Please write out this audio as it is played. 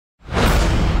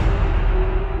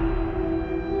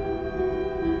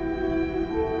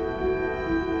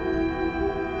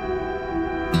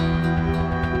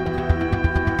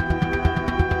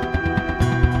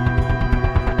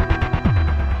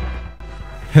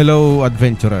Hello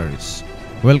adventurers,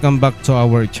 welcome back to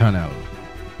our channel,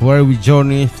 where we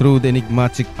journey through the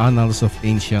enigmatic annals of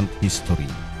ancient history.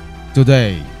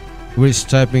 Today, we're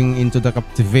stepping into the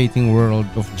captivating world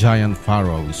of giant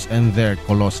pharaohs and their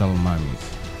colossal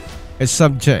mummies, a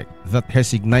subject that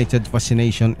has ignited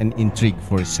fascination and intrigue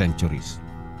for centuries.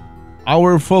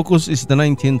 Our focus is the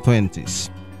 1920s,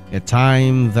 a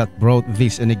time that brought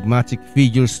these enigmatic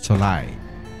figures to light,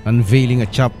 unveiling a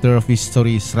chapter of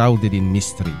history shrouded in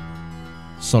mystery.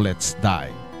 So let's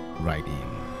dive right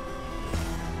in.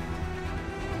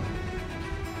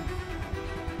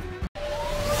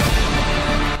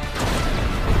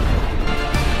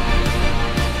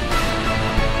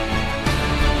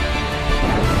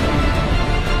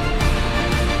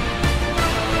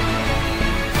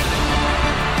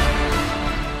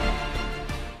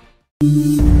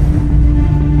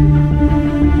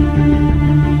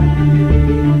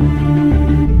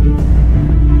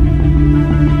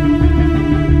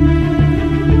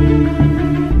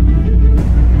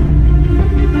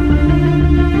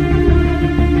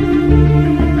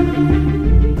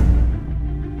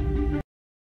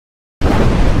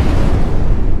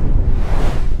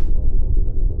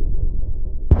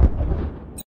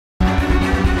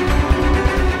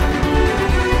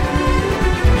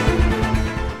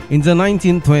 In the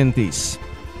 1920s,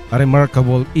 a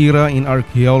remarkable era in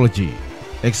archaeology,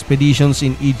 expeditions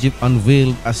in Egypt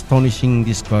unveiled astonishing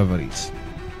discoveries,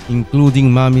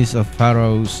 including mummies of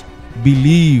pharaohs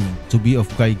believed to be of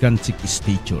gigantic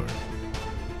stature.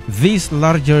 These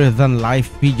larger-than-life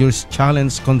figures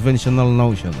challenged conventional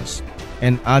notions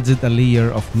and added a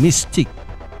layer of mystique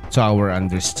to our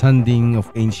understanding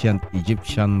of ancient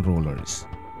Egyptian rulers.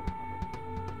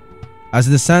 As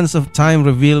the sands of time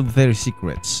revealed their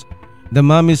secrets, the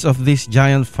mummies of these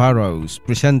giant pharaohs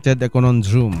presented a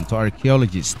conundrum to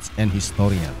archaeologists and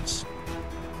historians.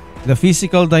 The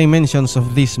physical dimensions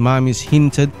of these mummies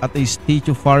hinted at a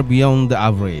stature far beyond the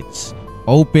average,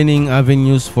 opening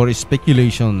avenues for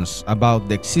speculations about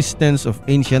the existence of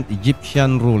ancient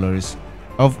Egyptian rulers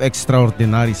of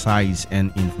extraordinary size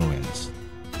and influence.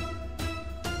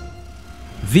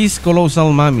 These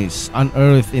colossal mummies,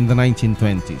 unearthed in the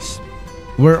 1920s,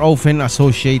 were often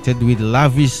associated with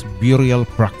lavish burial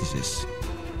practices,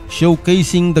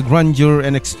 showcasing the grandeur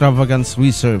and extravagance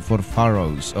reserved for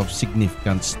pharaohs of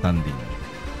significant standing.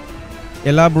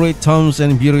 Elaborate tombs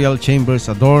and burial chambers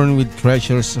adorned with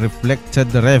treasures reflected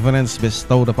the reverence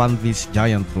bestowed upon these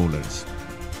giant rulers,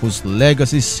 whose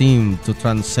legacies seemed to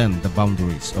transcend the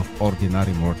boundaries of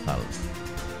ordinary mortals.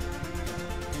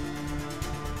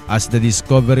 As the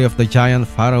discovery of the giant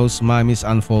pharaohs' mummies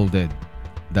unfolded,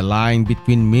 the line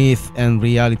between myth and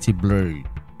reality blurred.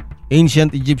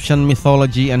 Ancient Egyptian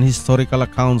mythology and historical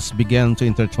accounts began to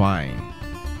intertwine,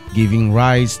 giving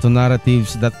rise to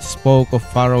narratives that spoke of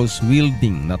pharaohs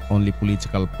wielding not only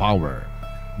political power,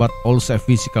 but also a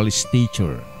physical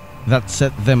stature that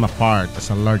set them apart as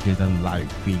a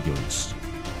larger-than-life figures.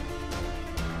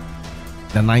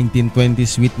 The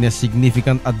 1920s witnessed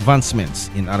significant advancements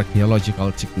in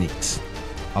archaeological techniques,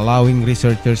 allowing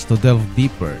researchers to delve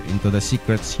deeper into the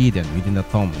secrets hidden within the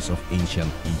tombs of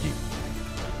ancient Egypt.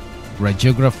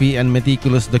 Radiography and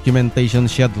meticulous documentation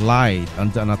shed light on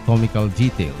the anatomical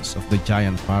details of the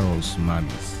giant pharaohs'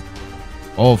 mummies,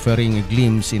 offering a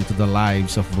glimpse into the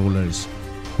lives of rulers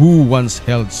who once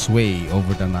held sway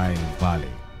over the Nile Valley.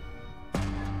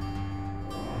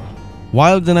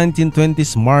 While the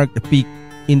 1920s marked a peak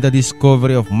in the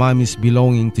discovery of mummies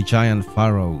belonging to giant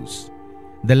pharaohs,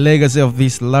 the legacy of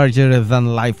these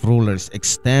larger-than-life rulers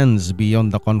extends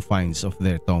beyond the confines of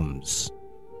their tombs.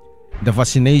 The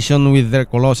fascination with their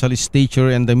colossal stature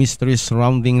and the mysteries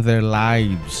surrounding their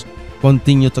lives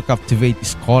continue to captivate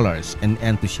scholars and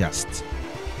enthusiasts,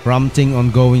 prompting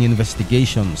ongoing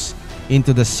investigations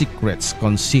into the secrets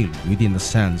concealed within the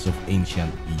sands of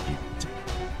ancient Egypt.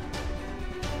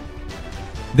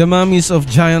 The mummies of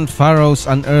giant pharaohs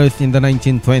unearthed in the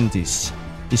 1920s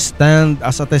stand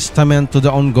as a testament to the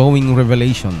ongoing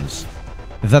revelations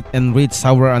that enrich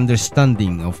our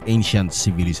understanding of ancient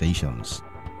civilizations.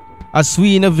 As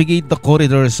we navigate the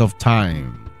corridors of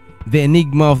time, the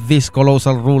enigma of these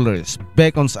colossal rulers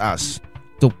beckons us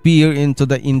to peer into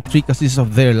the intricacies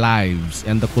of their lives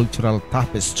and the cultural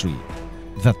tapestry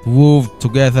that wove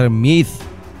together myth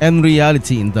and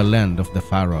reality in the land of the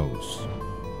pharaohs.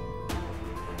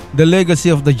 The legacy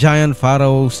of the giant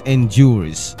pharaohs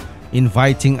endures,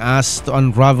 inviting us to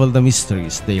unravel the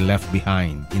mysteries they left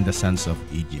behind in the sands of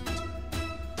Egypt.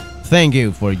 Thank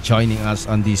you for joining us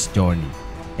on this journey,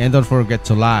 and don't forget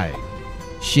to like,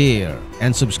 share,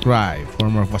 and subscribe for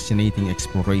more fascinating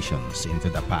explorations into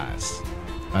the past.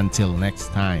 Until next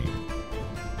time.